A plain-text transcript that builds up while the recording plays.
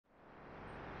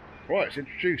Right, let's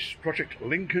introduce Project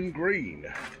Lincoln Green,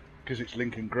 because it's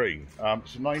Lincoln Green.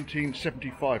 It's a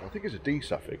 1975, I think it's a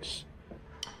D-suffix.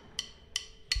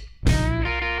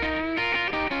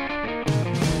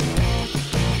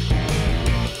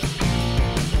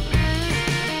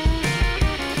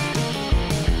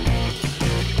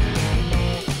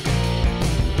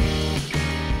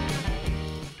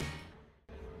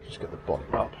 Just get the body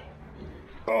up.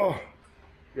 Oh,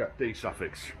 yeah,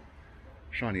 D-suffix.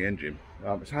 Shiny engine.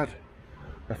 It's had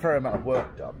a fair amount of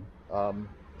work done,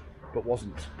 but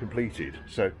wasn't completed.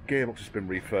 So gearbox has been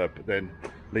refurbed, but then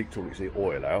leaked all its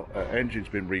oil out. Engine's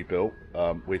been rebuilt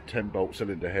with 10-bolt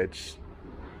cylinder heads,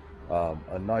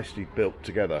 and nicely built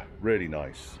together. Really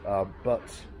nice. But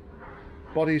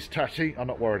body's tatty. I'm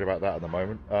not worried about that at the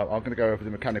moment. I'm going to go over the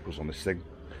mechanicals on this thing.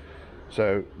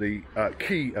 So the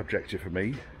key objective for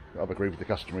me, I've agreed with the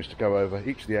customer, is to go over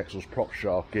each of the axles, prop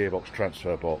shaft, gearbox,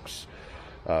 transfer box,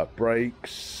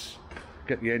 brakes,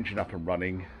 get the engine up and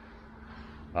running,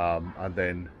 and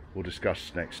then we'll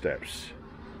discuss next steps.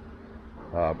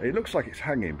 It looks like it's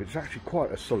hanging, but it's actually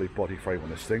quite a solid body frame on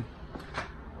this thing.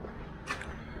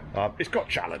 It's got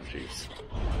challenges,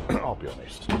 I'll be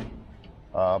honest.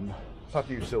 I've had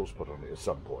new sills put on it at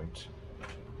some point.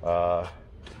 It's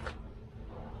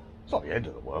not the end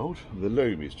of the world. The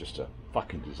loom is just a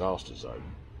fucking disaster zone.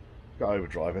 Got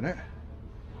overdrive in it.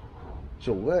 It's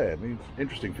all there. I mean,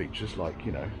 interesting features like,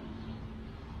 you know,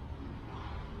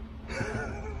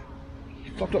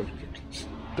 don't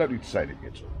need to say anything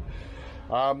at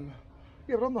all.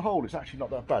 Yeah, but on the whole, it's actually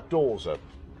not that bad. Doors are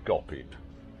gopping.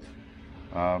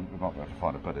 We might have to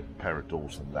find a better pair of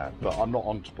doors than that. But I'm not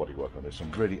onto bodywork on this. I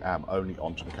really am only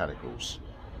onto mechanicals.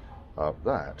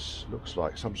 That looks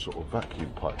like some sort of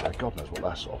vacuum pipe there. God knows what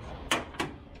that's off.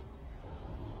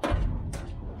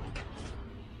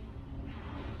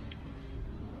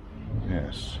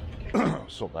 Yes,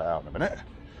 sort that out in a minute.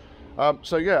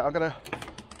 So yeah, I'm going to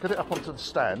get it up onto the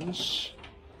stands,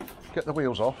 get the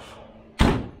wheels off,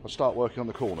 and start working on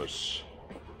the corners.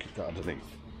 Keep that underneath.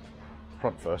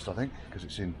 Front first, I think, because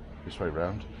it's in this way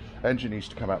round. Engine needs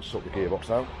to come out to sort the gearbox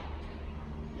out.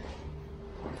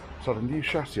 So the new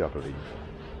chassis, I believe.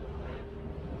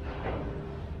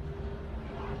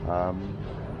 But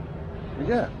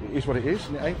yeah, it is what it is,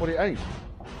 and it ain't what it ain't.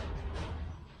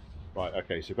 Right,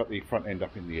 okay, so we've got the front end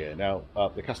up in the air. Now,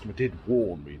 the customer did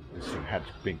warn me that this thing had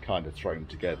been kind of thrown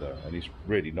together, and he's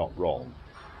really not wrong.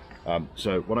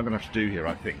 So what I'm going to have to do here,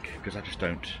 I think, because I just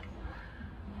don't...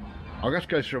 I'm going to have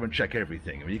to go through and check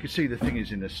everything. I mean, you can see the thing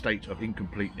is in a state of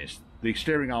incompleteness. The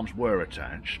steering arms were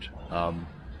attached.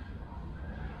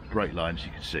 Brake lines,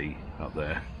 you can see up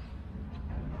there.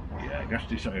 Yeah, you're going to have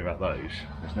to do something about those.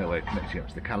 There's no way of connecting up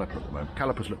to the caliper at the moment.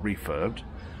 Calipers look refurbed.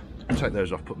 Take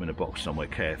those off, put them in a box somewhere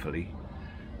carefully.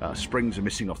 Springs are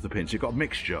missing off the pins. So you've got a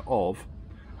mixture of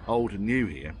old and new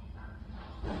here,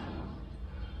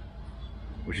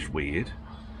 which is weird,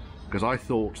 because I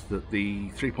thought that the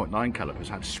 3.9 calipers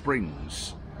had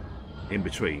springs in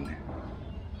between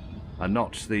and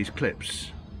not these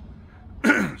clips.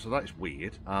 So that is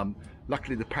weird.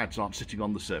 Luckily the pads aren't sitting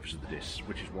on the surface of the disc,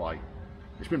 which is why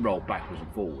it's been rolled backwards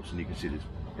and forwards, and you can see there's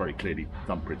very clearly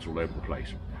thumbprints all over the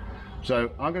place.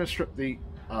 So I'm going to strip the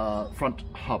front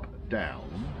hub down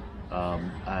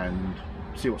and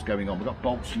see what's going on. We've got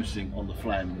bolts missing on the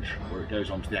flange where it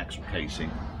goes onto the axle casing.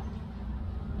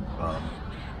 The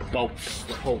bolts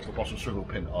that hold the bottom swivel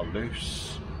pin are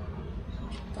loose.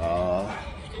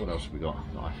 What else have we got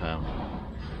that I found?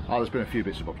 Oh, there's been a few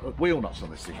bits of wheel nuts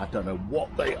on this thing. I don't know what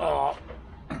they are.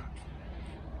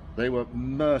 They were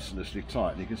mercilessly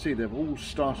tight. And you can see they've all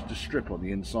started to strip on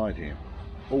the inside here.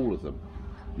 All of them.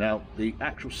 Now, the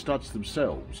actual studs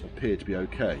themselves appear to be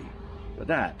okay, but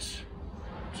that,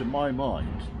 to my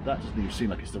mind, that doesn't even seem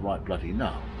like it's the right bloody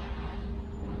nut.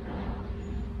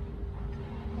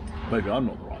 Maybe I'm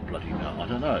not the right bloody nut, I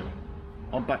don't know.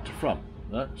 I'm back to front,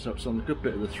 so it's on the good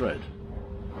bit of the thread.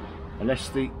 Unless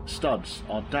the studs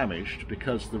are damaged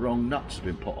because the wrong nuts have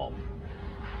been put on.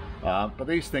 But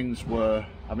these things were,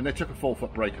 I mean, they took a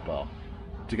 4-foot breaker bar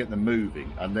to get them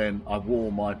moving, and then I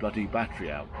wore my bloody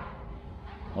battery out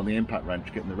on the impact wrench,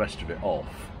 getting the rest of it off.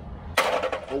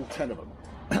 All 10 of them.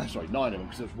 Sorry, 9 of them,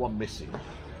 because there's one missing.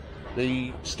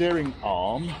 The steering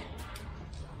arm,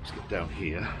 let's get down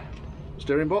here.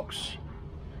 Steering box,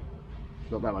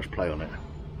 not that much play on it.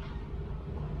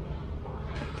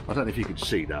 I don't know if you can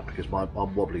see that, because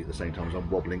I'm wobbling at the same time as I'm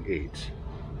wobbling it.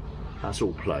 That's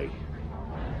all play.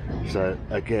 So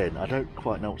again, I don't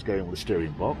quite know what's going on with the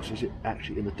steering box. Is it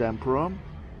actually in the damper arm?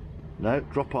 No,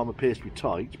 drop arm appears to be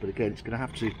tight, but again, it's going to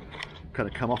have to kind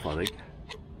of come off, I think.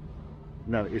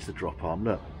 No, it is the drop arm.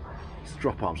 Look, the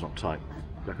drop arm's not tight.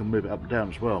 I can move it up and down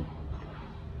as well.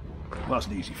 Well, that's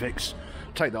an easy fix.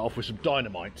 Take that off with some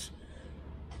dynamite.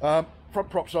 Front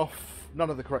props off. None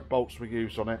of the correct bolts were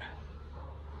used on it.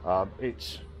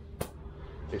 It's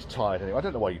tired anyway. I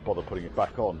don't know why you bother putting it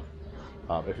back on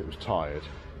if it was tired.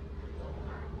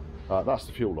 That's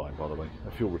the fuel line, by the way,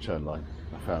 a fuel return line.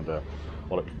 I found out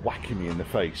while it was whacking me in the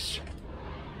face.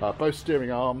 Both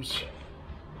steering arms.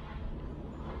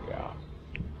 Yeah,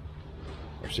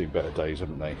 I've seen better days,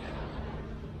 haven't they?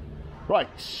 Right,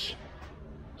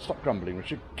 stop grumbling,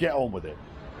 Richard. Get on with it.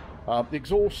 The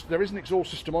exhaust. There is an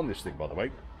exhaust system on this thing, by the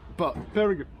way, but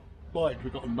bearing in mind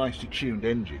we've got a nicely tuned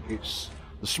engine. It's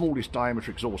the smallest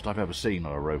diameter exhaust I've ever seen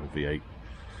on a Rover V8.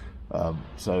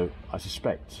 So I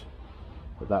suspect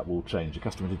that will change. The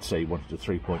customer did say he wanted a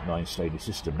 3.9 stainless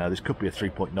system. Now, this could be a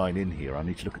 3.9 in here. I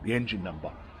need to look at the engine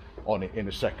number on it in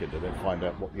a second and then find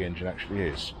out what the engine actually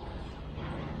is.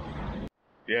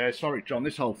 Yeah, sorry, John,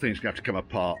 this whole thing's going to have to come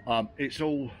apart. It's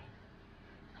all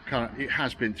kind of, it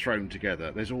has been thrown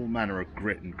together. There's all manner of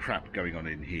grit and crap going on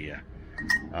in here.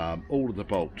 All of the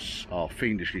bolts are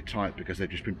fiendishly tight because they've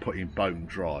just been put in bone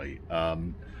dry. Got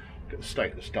the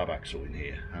state of the stub axle in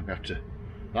here.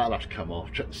 That'll have to come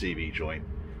off. Check the CV joint,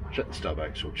 check the stub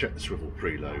axle, check the swivel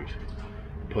preload,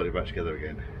 put it back together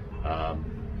again.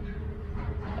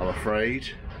 I'm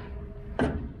afraid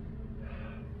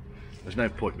there's no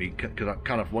point me, because I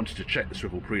kind of wanted to check the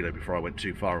swivel preload before I went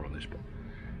too far on this, but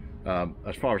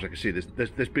as far as I can see,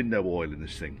 there's been no oil in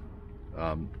this thing. It's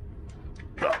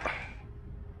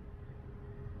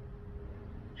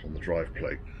on the drive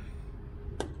plate.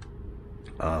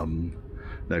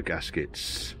 No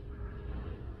gaskets.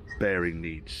 Bearing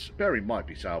might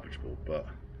be salvageable, but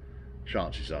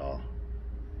chances are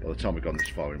by the time we've gone this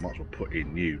far we might as well put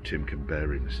in new Timken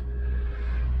bearings.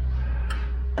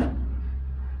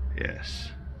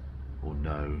 Yes or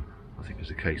no, I think as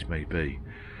the case may be.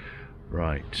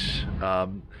 Right.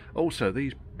 Also,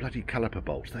 these bloody caliper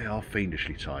bolts, they are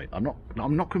fiendishly tight. I'm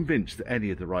not convinced that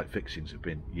any of the right fixings have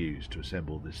been used to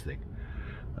assemble this thing.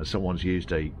 Someone's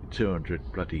used a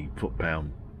 200 bloody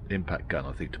foot-pound impact gun,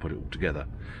 I think, to put it all together.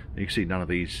 You can see none of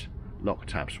these lock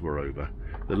tabs were over.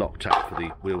 The lock tab for the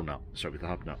wheel nut, sorry, the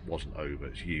hub nut wasn't over.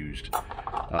 It's used.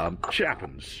 Shit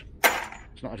happens.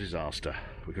 It's not a disaster.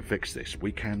 We can fix this.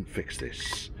 We can fix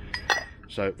this.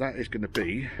 So that is going to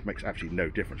be, makes absolutely no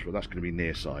difference, but that's going to be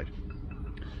near side.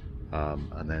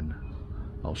 And then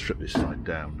I'll strip this side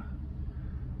down,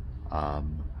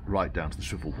 right down to the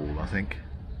swivel ball, I think.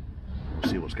 We'll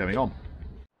see what's going on.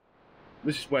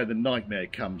 This is where the nightmare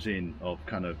comes in of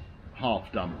kind of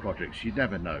half-done projects. You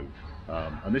never know.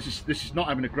 And this is not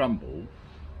having a grumble,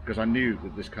 because I knew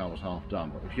that this car was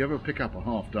half-done. But if you ever pick up a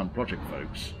half-done project,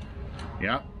 folks,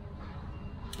 yeah,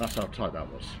 that's how tight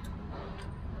that was.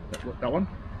 That one?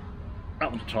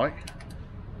 That one's tight.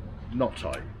 Not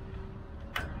tight.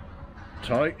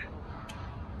 Tight.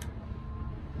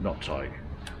 Not tight.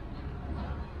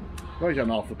 Well, done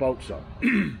half the bolts up.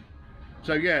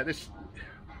 So yeah, it's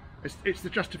the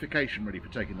justification really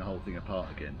for taking the whole thing apart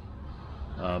again.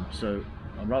 So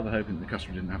I'm rather hoping the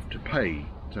customer didn't have to pay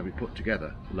to have it put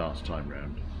together the last time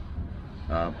round.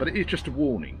 But it is just a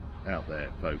warning out there,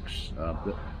 folks,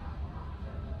 that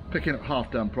picking up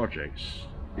half-done projects,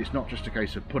 it's not just a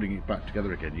case of putting it back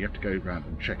together again. You have to go around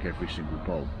and check every single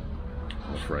bolt,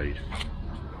 I'm afraid.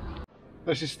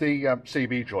 This is the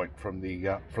CV joint from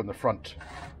the front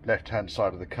left-hand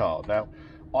side of the car. Now,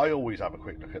 I always have a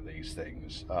quick look at these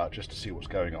things just to see what's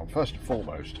going on. First and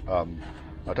foremost,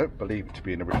 I don't believe it to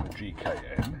be an original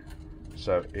GKN,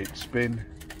 so it's been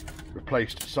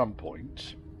replaced at some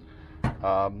point.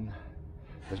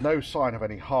 There's no sign of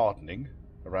any hardening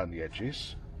around the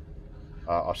edges.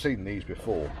 I've seen these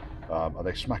before, and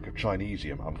they smack of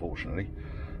Chinesium, unfortunately.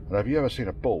 And have you ever seen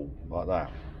a ball like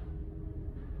that?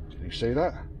 Can you see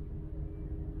that?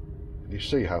 Can you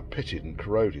see how pitted and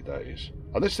corroded that is?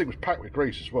 And this thing was packed with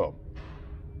grease as well.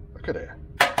 Look at it.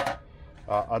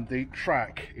 And the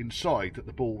track inside that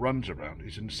the ball runs around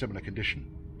is in a similar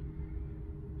condition.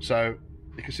 So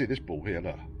you can see this ball here,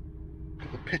 look. Look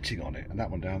at the pitting on it, and that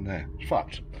one down there. It's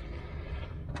fucked.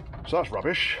 So that's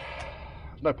rubbish.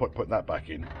 There's no point putting that back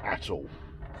in at all.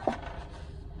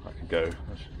 I can go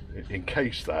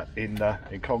encase that in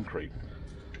concrete.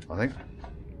 I think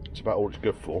it's about all it's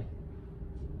good for.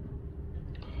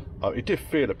 It did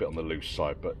feel a bit on the loose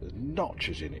side, but the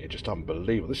notches in it are just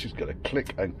unbelievable. This is going to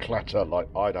click and clatter like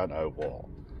I don't know what.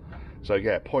 So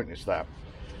yeah, pointless that.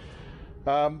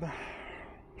 So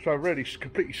I really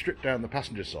completely stripped down the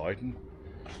passenger side and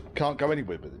can't go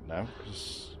anywhere with it now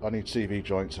because I need CV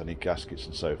joints, I need gaskets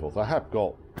and so forth. I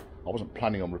wasn't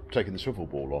planning on taking the swivel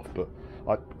ball off, but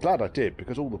I'm glad I did,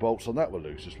 because all the bolts on that were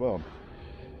loose as well.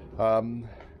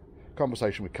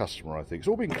 Conversation with customer, I think. It's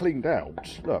all been cleaned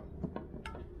out. Look.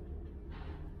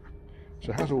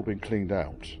 So it has all been cleaned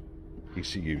out.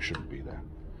 ECU shouldn't be there.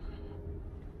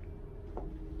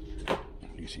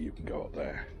 ECU can go up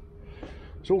there.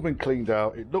 It's all been cleaned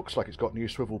out. It looks like it's got new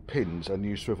swivel pins and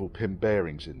new swivel pin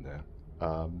bearings in there.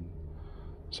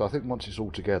 So I think once it's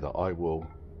all together, I will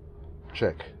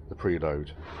check the preload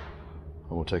and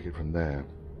we'll take it from there.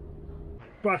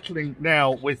 Battling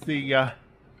now with the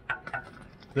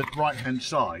right hand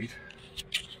side.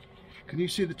 Can you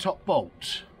see the top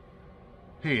bolt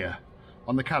here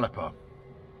on the caliper?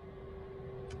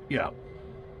 Yeah.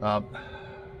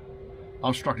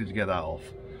 I'm struggling to get that off.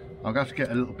 I'm going to have to get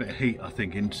a little bit of heat, I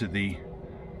think, into the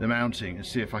mounting and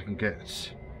see if I can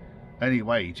get any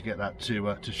way to get that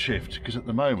to shift, because at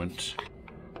the moment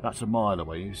that's a mile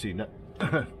away. You see that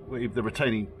the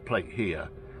retaining plate here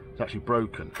is actually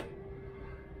broken.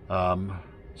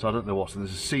 So I don't know what's,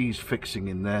 there's a seize fixing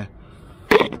in there.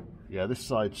 Yeah, this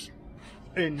side's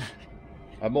in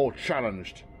a more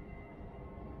challenged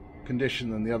condition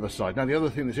than the other side. Now the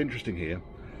other thing that's interesting here,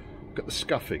 got the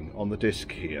scuffing on the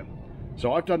disc here.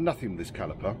 So I've done nothing with this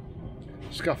caliper.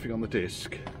 Scuffing on the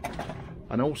disc,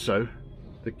 and also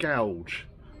the gouge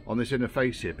on this inner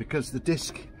face here, because the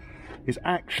disc is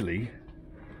actually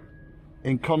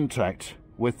in contact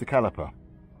with the caliper.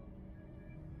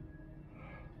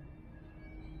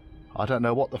 I don't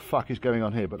know what the fuck is going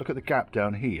on here, but look at the gap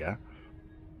down here.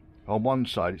 On one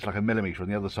side it's like 1 millimetre, on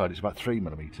the other side it's about 3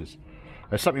 millimetres.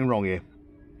 There's something wrong here.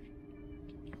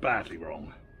 Badly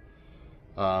wrong.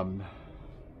 And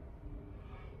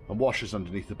washers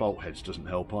underneath the bolt heads doesn't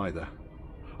help either.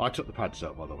 I took the pads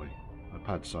out, by the way. The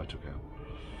pads I took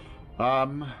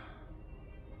out.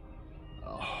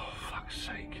 Oh, fuck's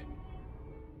sake.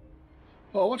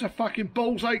 Oh, what a fucking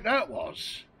ball's ache that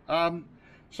was. So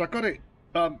I got it,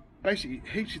 basically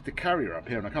heated the carrier up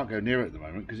here, and I can't go near it at the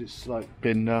moment because it's like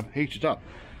been heated up.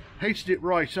 Heated it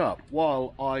right up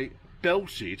while I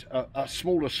belted a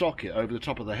smaller socket over the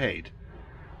top of the head.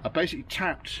 I basically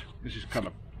tapped, this is kind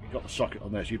of, you've got the socket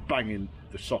on there, so you bang in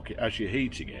the socket as you're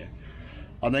heating it,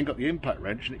 and then got the impact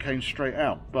wrench and it came straight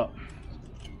out. But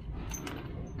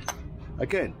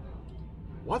again,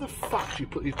 why the fuck do you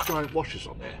put these giant washers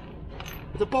on there?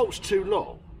 Are the bolts too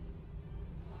long?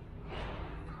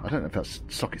 I don't know if that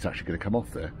socket's actually going to come off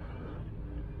there.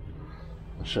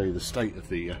 I'll show you the state of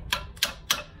the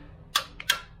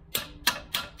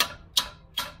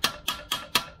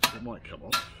it might come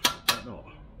off, it might not.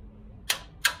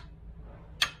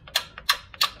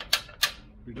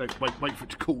 Wait for it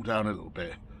to cool down a little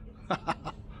bit. Well,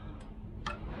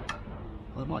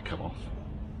 it might come off.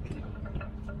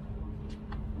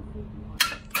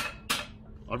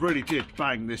 I really did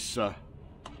bang this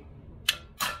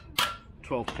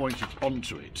 12 pointed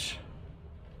onto it.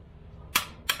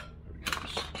 There it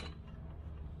goes.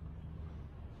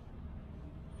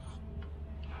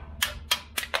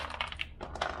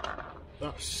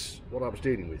 That's what I was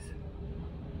dealing with.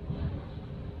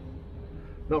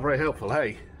 Not very helpful,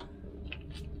 hey?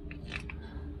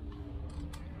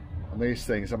 And these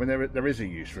things, I mean, there is a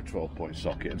use for a 12-point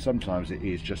socket, and sometimes it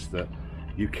is just that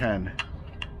you can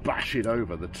bash it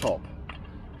over the top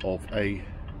of a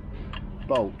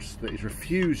bolt that is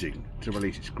refusing to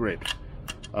release its grip,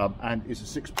 and it's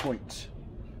a 6-point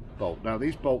bolt. Now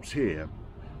these bolts here,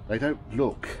 they don't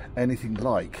look anything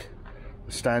like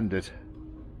the standard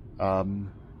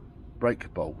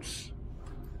brake bolts,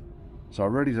 so I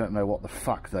really don't know what the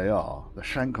fuck they are. The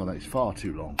shank on it is far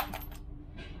too long,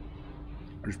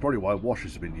 which is probably why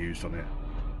washers have been used on it.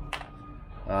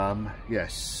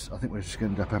 Yes, I think we're just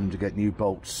going to end up having to get new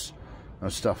bolts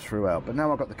and stuff throughout. But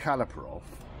now I've got the caliper off,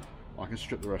 I can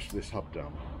strip the rest of this hub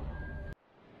down.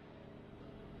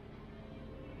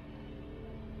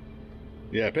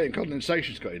 Yeah, a bit of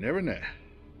condensation's got in there, isn't it?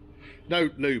 No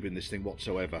lube in this thing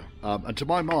whatsoever. And to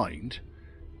my mind,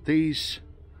 these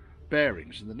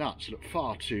bearings and the nuts look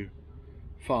far too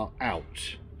far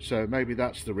out. So maybe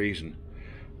that's the reason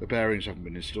the bearings haven't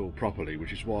been installed properly,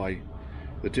 which is why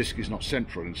the disc is not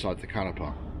central inside the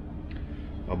caliper,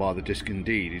 or why the disc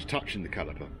indeed is touching the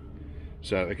caliper.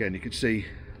 So again, you can see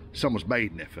someone's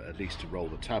made an effort at least to roll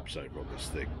the tabs over on this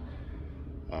thing.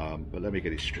 But let me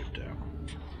get it stripped down.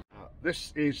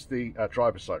 This is the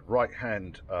driver's side right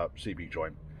hand CB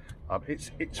joint.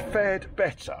 It's fared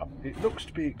better. It looks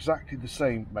to be exactly the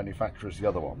same manufacturer as the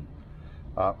other one,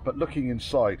 but looking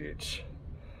inside it,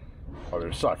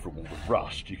 aside from all the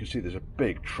rust, you can see there's a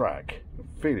big track. I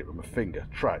can feel it with my finger,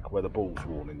 track where the ball's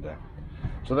worn in there.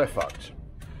 So they're fucked.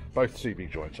 Both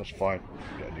CB joints, that's fine,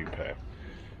 get a new pair.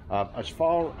 As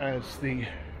far as the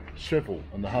swivel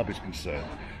and the hub is concerned,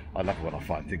 I love it when I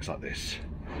find things like this.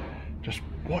 Just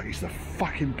what is the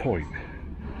fucking point?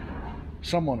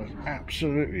 Someone has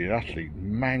absolutely and utterly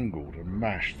mangled and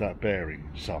mashed that bearing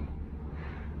some.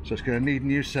 So it's going to need a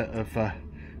new set of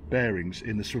bearings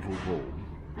in the swivel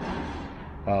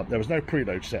ball. There was no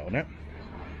preload set on it.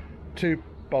 2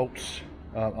 bolts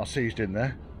are seized in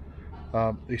there.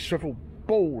 The swivel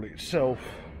ball itself,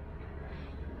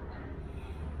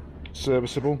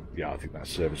 serviceable? Yeah, I think that's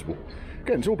serviceable.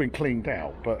 Again, it's all been cleaned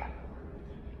out, but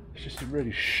it's just in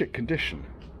really shit condition.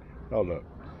 Oh look,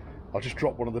 I'll just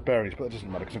drop one of the bearings, but that doesn't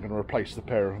matter because I'm going to replace the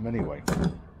pair of them anyway.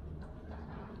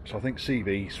 So I think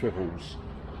CV, swivels,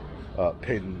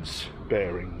 pins,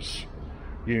 bearings,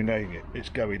 you name it, it's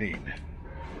going in.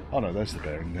 Oh no, there's the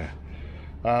bearing there.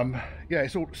 Yeah,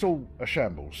 it's all a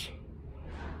shambles,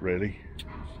 really.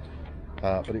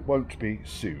 But it won't be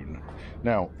soon.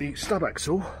 Now, the stub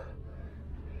axle,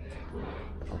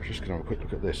 I was just going to have a quick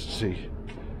look at this to see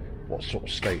what sort of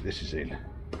state this is in.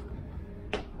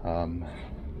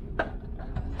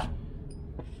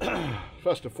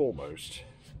 First and foremost,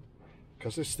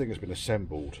 because this thing has been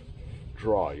assembled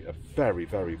dry a very,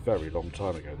 very, very long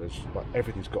time ago, like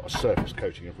everything's got a surface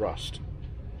coating of rust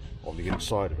on the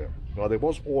inside of it. Now, there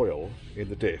was oil in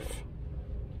the diff.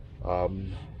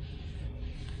 I'm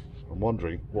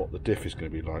wondering what the diff is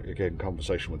going to be like. Again,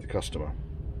 conversation with the customer.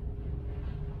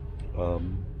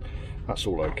 That's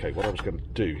all okay. What I was going to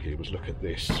do here was look at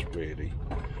this, really.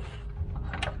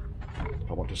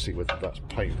 I want to see whether that's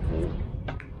paint or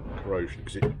corrosion,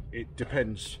 because it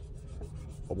depends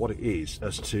on what it is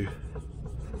as to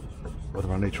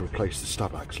whether I need to replace the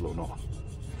stub axle or not.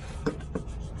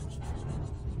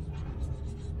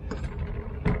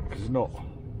 Because it's not...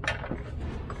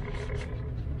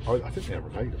 I think they're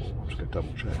available. I'm just going to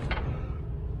double check.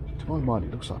 To my mind,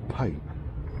 it looks like paint.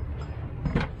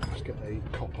 Let's get a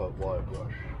copper wire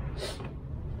brush.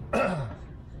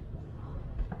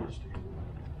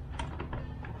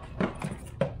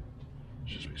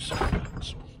 Just be soft,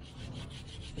 that's all.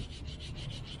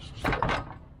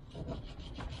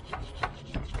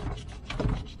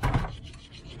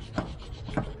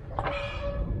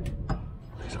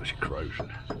 It's actually corrosion.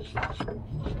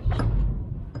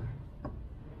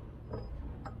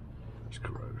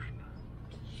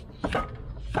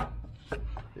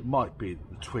 It might be that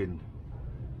the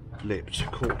twin-lipped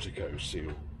Cortico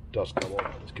seal does go on.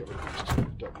 Let's get rid of these two.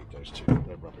 Don't need those two,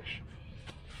 they're rubbish.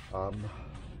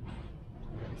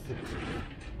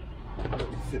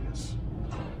 Thinners.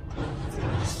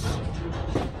 Thinners.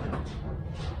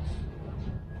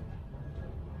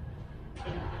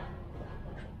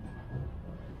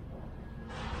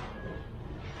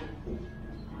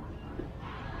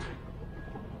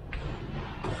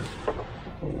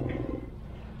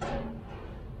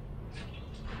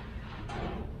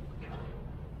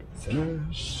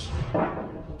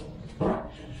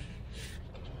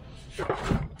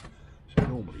 So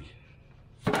normally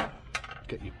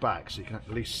get you back so you can at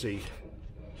least see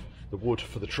the wood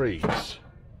for the trees.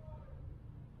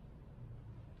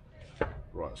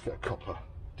 Right, let's get a copper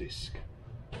disc.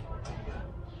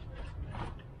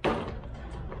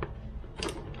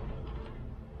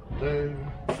 Hello,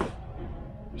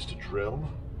 Mr. Drill.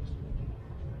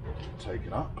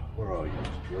 Taken up. Where are you,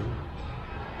 Mr. Drill?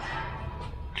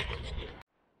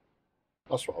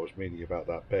 That's what I was meaning about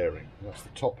that bearing. That's the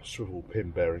top swivel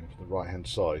pin bearing from the right hand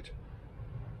side.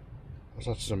 That's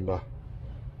had some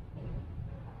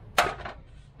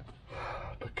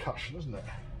percussion, isn't it?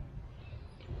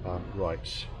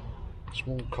 Right,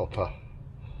 small copper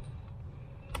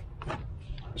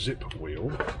zip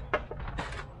wheel.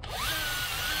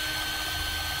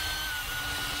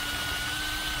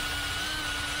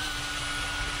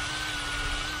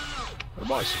 It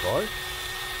might survive.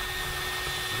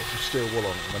 Got some steel wool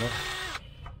on at the minute.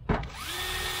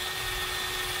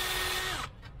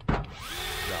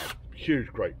 Yeah, huge,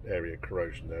 great area of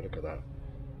corrosion there. Look at that.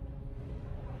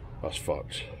 That's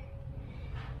fucked.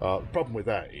 The problem with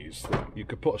that is that you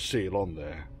could put a seal on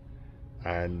there,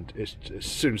 and as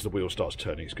soon as the wheel starts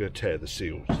turning, it's going to tear the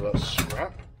seal. So that's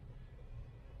scrap.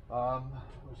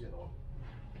 Where's the other one?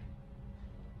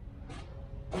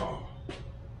 Oh,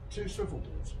 2 swivel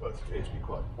balls, both appear to be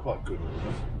quite good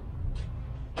order.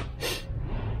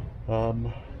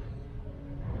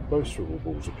 Both swivel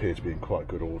balls appear to be in quite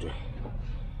good order.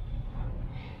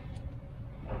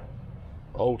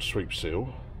 Old sweep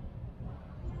seal.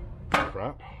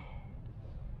 Crap.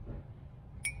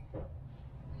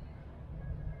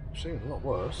 I've seen a lot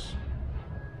worse.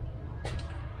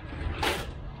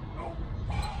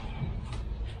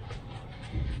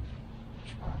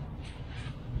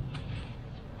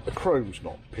 chrome's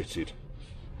not pitted,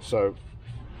 so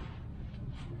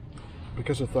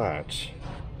because of that,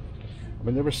 I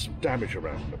mean, there is some damage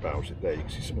around and about it there. You can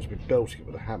see someone's been belting it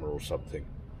with a hammer or something.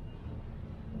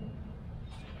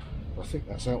 I think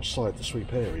that's outside the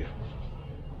sweep area.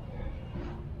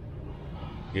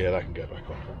 Yeah, that can go back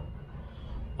on.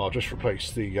 I'll just replace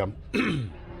the the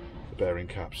bearing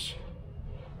caps,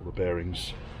 or the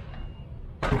bearings.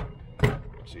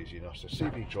 It's easy enough. So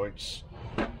CV joints,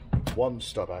 one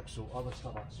stub axle, other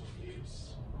stub axle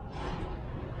is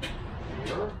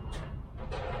here.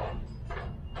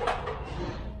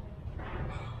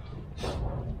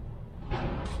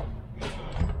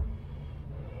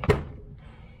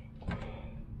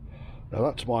 Now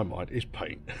that, to my mind, is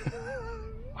paint.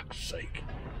 Fuck's sake.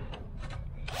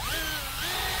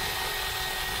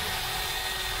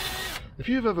 If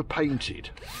you've ever painted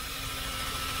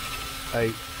a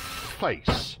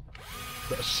face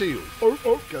that a seal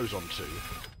goes onto,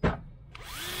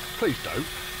 please don't.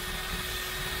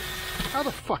 How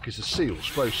the fuck is a seal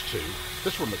supposed to?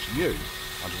 This one looks new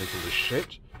underneath all this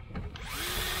shit.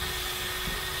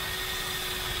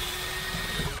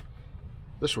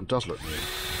 This one does look new.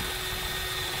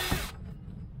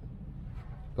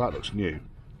 That looks new.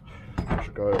 I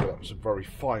should go over that with some very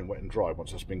fine wet and dry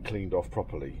once that's been cleaned off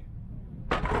properly.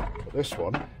 But this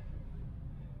one,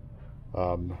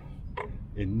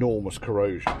 enormous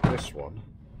corrosion. This one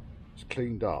is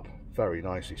cleaned up very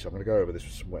nicely, so I'm going to go over this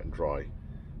with some wet and dry.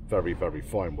 Very, very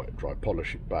fine wet and dry.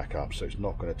 Polish it back up so it's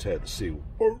not going to tear the seal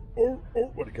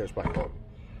when it goes back on.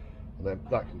 And then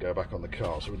that can go back on the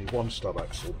car. So we need one stub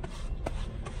axle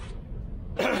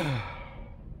and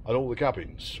all the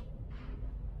gubbins.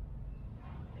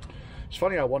 It's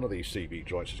funny how one of these CV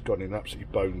joints has gone in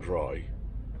absolutely bone dry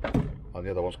and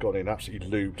the other one's gone in absolutely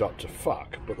lubed up to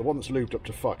fuck, but the one that's lubed up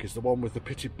to fuck is the one with the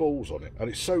pitted balls on it, and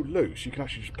it's so loose you can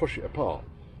actually just push it apart.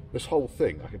 This whole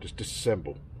thing I can just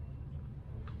disassemble.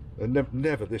 They're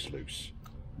never this loose.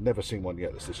 Never seen one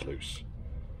yet that's this loose.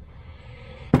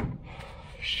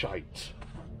 Shite.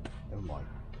 Never mind.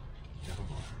 Never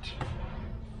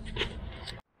mind.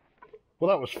 Well,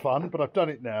 that was fun, but I've done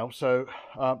it now. So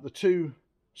the two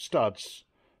studs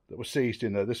that were seized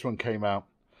in there, this one came out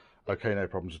okay, no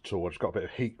problems at all. I've just got a bit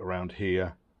of heat around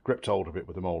here, gripped hold of it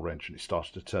with a mole wrench and it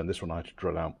started to turn. This one I had to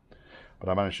drill out, but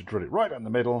I managed to drill it right down the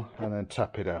middle and then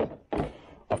tap it out.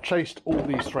 I've chased all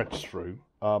these threads through.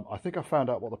 I think I found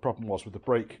out what the problem was with the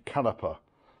brake caliper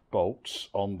bolts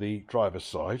on the driver's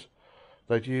side.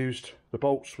 They'd used the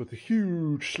bolts with the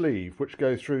huge sleeve which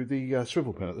go through the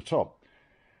swivel pin at the top.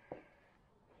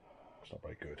 It's not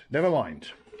very good. Never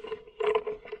mind.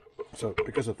 So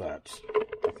because of that,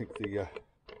 I think the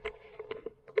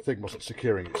thing wasn't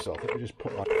securing itself. Let me just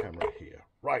put my camera here.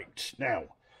 Right, now,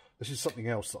 this is something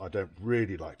else that I don't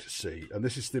really like to see, and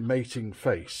this is the mating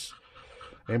face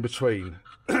in between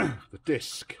the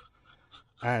disc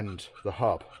and the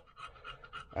hub,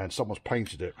 and someone's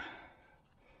painted it.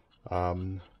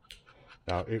 Now,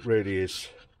 it really is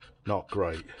not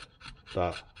great,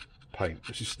 that paint.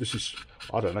 This is,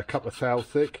 I don't know, a couple of thou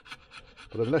thick,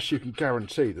 but unless you can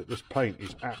guarantee that this paint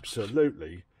is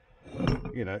absolutely,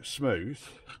 you know, smooth,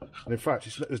 and in fact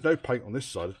there's no paint on this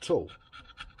side at all.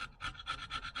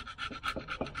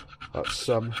 That's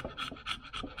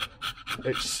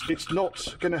it's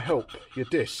not going to help your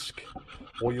disc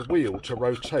or your wheel to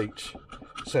rotate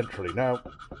centrally. Now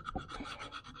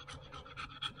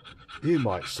you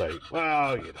might say,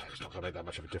 well, you know, it's not going to make that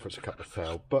much of a difference, a couple of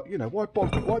thou, but you know, why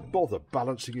bother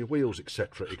balancing your wheels,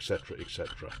 etc, etc,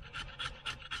 etc.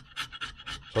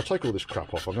 So I'll take all this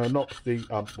crap off. I'm going to knock the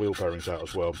wheel bearings out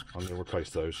as well. I'm going to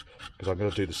replace those because I'm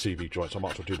going to do the CV joints. I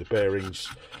might as well do the bearings,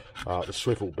 the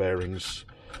swivel bearings,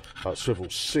 swivel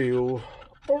seal,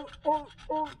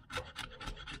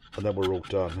 and then we're all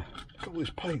done. Look at all this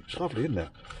paint. It's lovely, isn't it?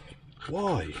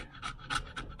 Why?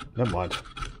 Never mind.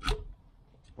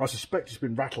 I suspect it's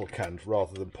been rattle canned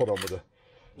rather than put on with a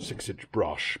 6-inch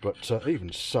brush, but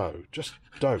even so, just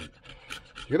don't.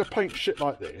 If you're going to paint shit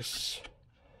like this,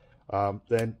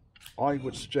 then I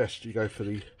would suggest you go for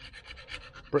the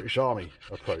British Army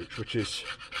approach, which is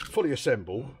fully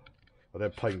assemble and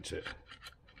then paint it,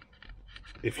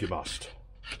 if you must.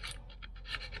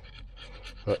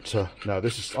 But no,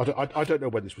 this is, I don't know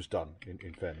when this was done,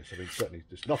 in fairness. I mean, certainly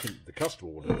there's nothing the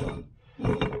customer would have done.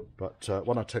 But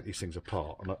when I take these things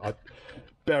apart, and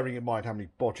bearing in mind how many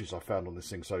bodges I found on this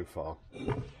thing so far,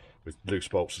 with loose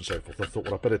bolts and so forth, I thought,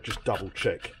 well, I better just double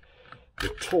check the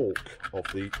torque of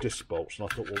the disc bolts, and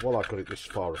I thought, well, while I've got it this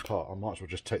far apart, I might as well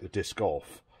just take the disc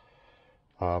off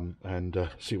and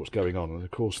see what's going on. And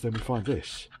of course, then we find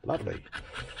this. Lovely.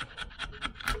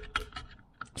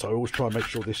 So I always try and make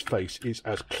sure this face is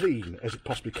as clean as it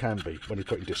possibly can be when you're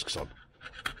putting discs on,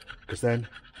 because then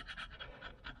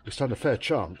you stand a fair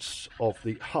chance of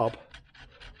the hub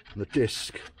and the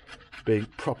disc being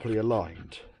properly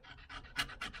aligned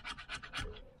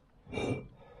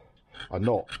and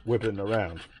not wibbling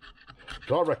around.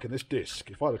 So I reckon this disc,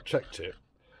 if I'd have checked it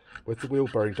with the wheel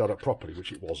bearing done up properly,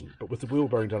 which it wasn't, but with the wheel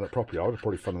bearing done up properly, I would have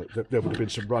probably found that there would have been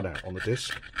some run out on the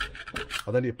disc,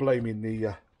 and then you're blaming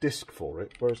the disc for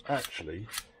it, whereas actually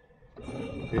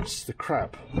it's the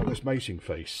crap on this mating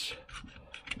face.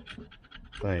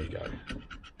 There you go.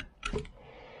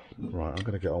 Right, I'm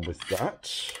going to get on with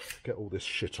that, get all this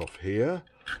shit off here.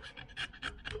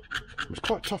 It's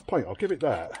quite tough paint, I'll give it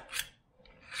that.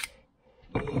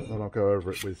 Then I'll go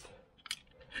over it with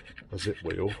a zip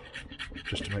wheel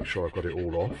just to make sure I've got it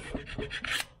all off.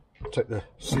 Take the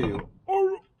seal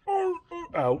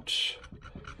out,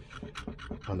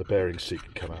 and the bearing seat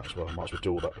can come out as well. I might as well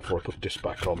do all that before I put the disc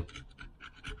back on,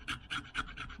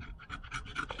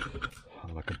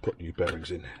 and I can put new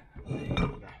bearings in.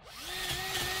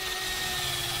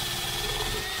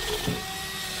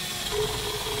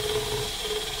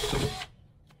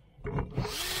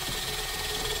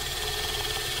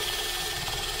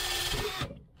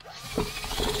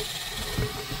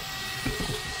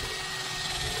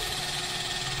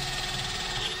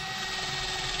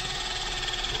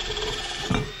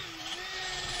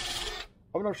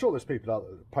 I mean, I'm sure there's people out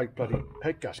there that paint bloody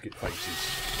head gasket faces.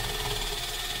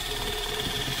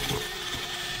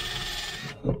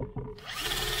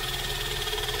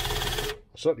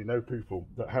 I certainly know people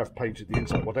that have painted the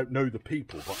inside. Well, I don't know the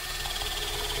people, but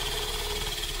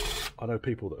I know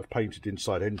people that have painted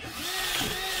inside engines.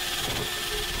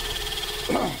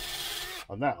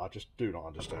 And that I just do not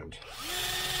understand.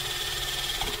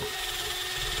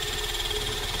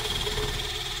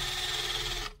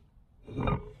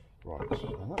 Right,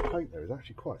 and that paint there is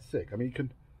actually quite thick. I mean, you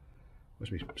can...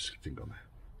 Where's my thing on there?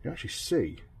 You can actually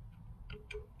see...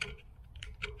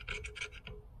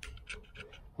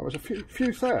 There was a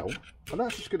few thou, and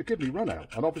that's just going to give me run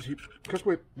out. And obviously, because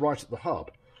we're right at the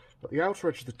hub, at the outer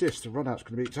edge of the disc, the run out's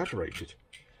going to be exaggerated.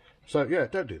 So, yeah,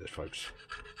 don't do this, folks.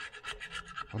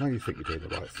 I know you think you're doing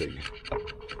the right thing.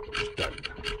 Just don't.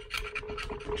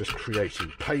 You're just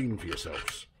creating pain for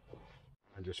yourselves.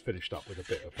 And just finished up with a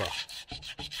bit of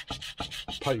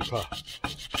paper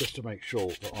just to make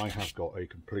sure that I have got a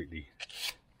completely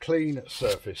clean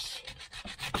surface.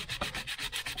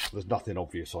 There's nothing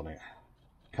obvious on it.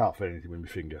 Can't feel anything with my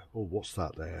finger. Oh, what's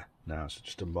that there? No, it's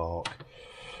just a mark.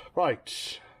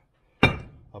 Right,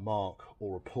 a mark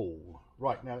or a pull.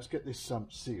 Right, now let's get this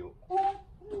seal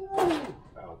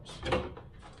out.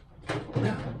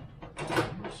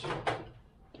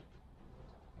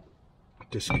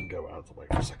 Disc can go out of the way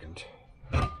for a second.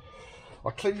 I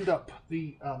cleaned up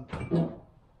the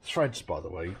threads, by the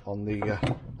way, on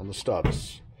the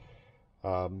studs,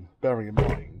 bearing in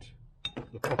mind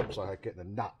the problems I had getting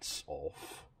the nuts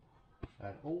off,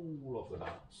 and all of the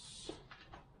nuts.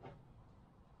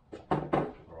 Where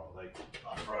are they?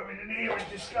 I throw them in here in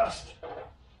disgust.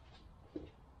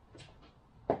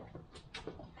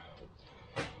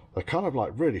 They're kind of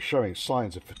like really showing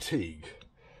signs of fatigue,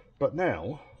 but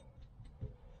now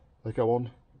they go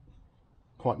on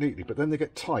quite neatly, but then they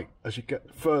get tight. As you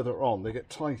get further on, they get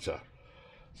tighter.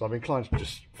 So I'm inclined to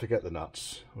just forget the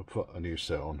nuts. We'll put a new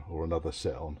set on, or another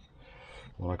set on.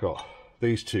 When I got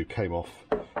these two came off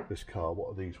this car. What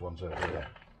are these ones over there?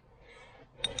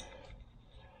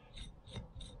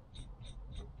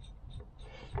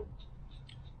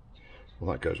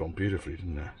 Well, that goes on beautifully,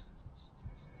 doesn't it?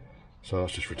 So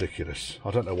that's just ridiculous. I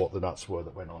don't know what the nuts were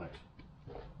that went on it.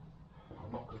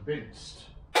 I'm not convinced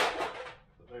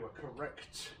they were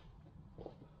correct.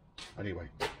 Anyway,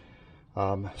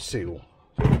 seal.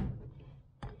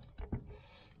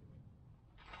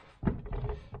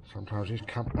 Sometimes these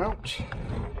come out,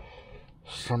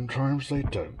 sometimes they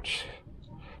don't.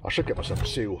 I should get myself a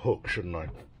seal hook, shouldn't I?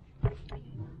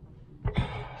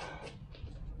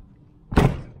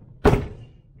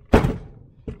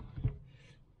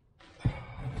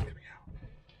 Here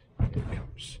it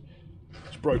comes.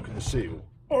 It's broken the seal.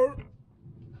 Oh.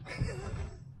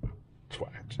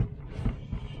 Twat.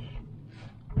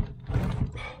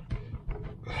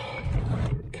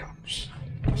 Here it comes.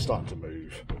 It's starting to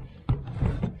move.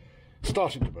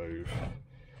 Starting to move.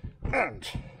 And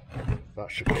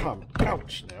that should come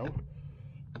out now.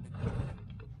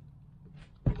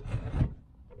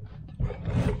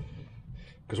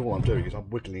 Because all I'm doing is I'm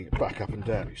wiggling it back up and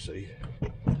down, you see.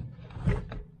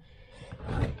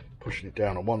 Pushing it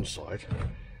down on one side,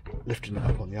 lifting it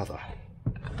up on the other.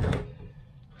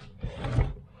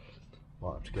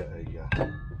 Right, have to get a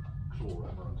claw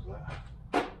rammer under that.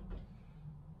 Have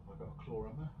I got a claw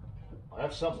rammer? I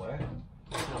have somewhere.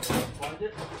 I can't find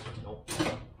it. Nope.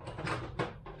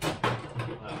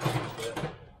 That's it.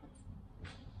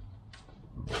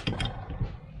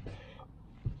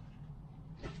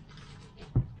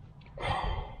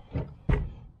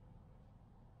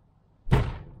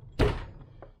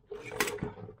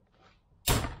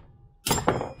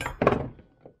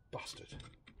 Bastard.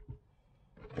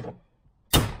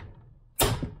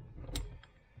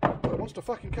 Well, it wants to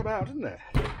fucking come out, doesn't it?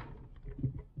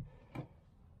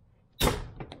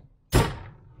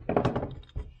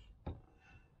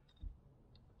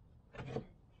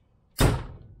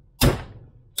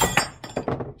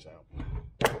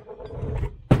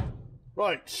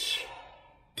 Right,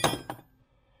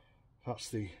 that's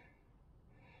the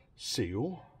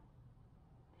seal.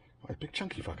 Quite a big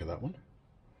chunky fucker, that one.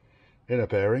 Inner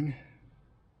bearing.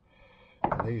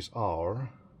 And these are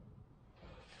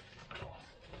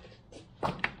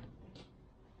if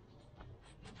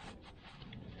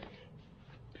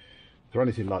they're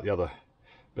anything like the other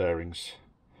bearings,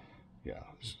 yeah,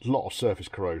 there's a lot of surface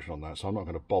corrosion on that, so I'm not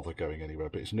going to bother going anywhere,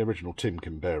 but it's an original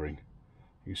Timken bearing.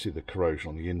 You see the corrosion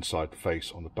on the inside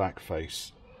face, on the back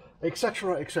face,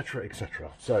 etc, etc,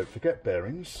 etc. So forget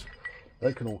bearings,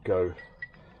 they can all go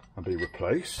and be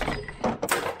replaced.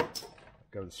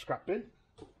 Go in the scrap bin.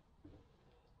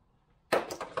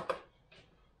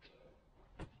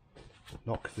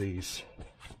 Knock these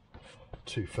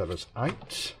two fellas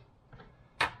out.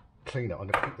 Clean it. I'm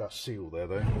going to keep that seal there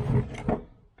though,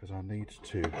 because I need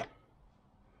to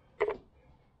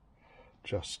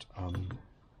just one and out.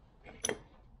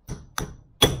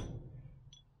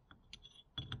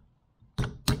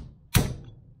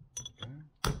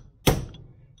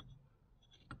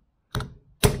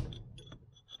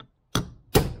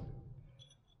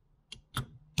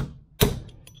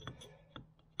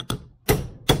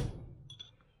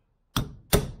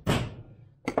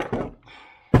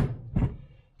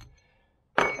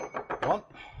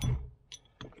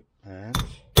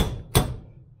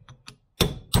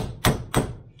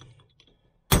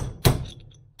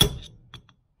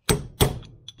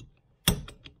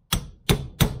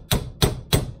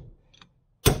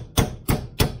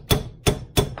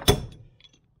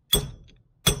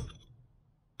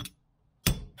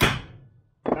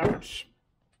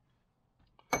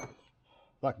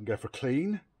 That can go for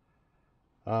clean,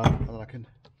 and then I can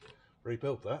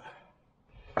rebuild that.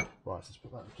 Right, let's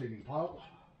put that in the cleaning pile.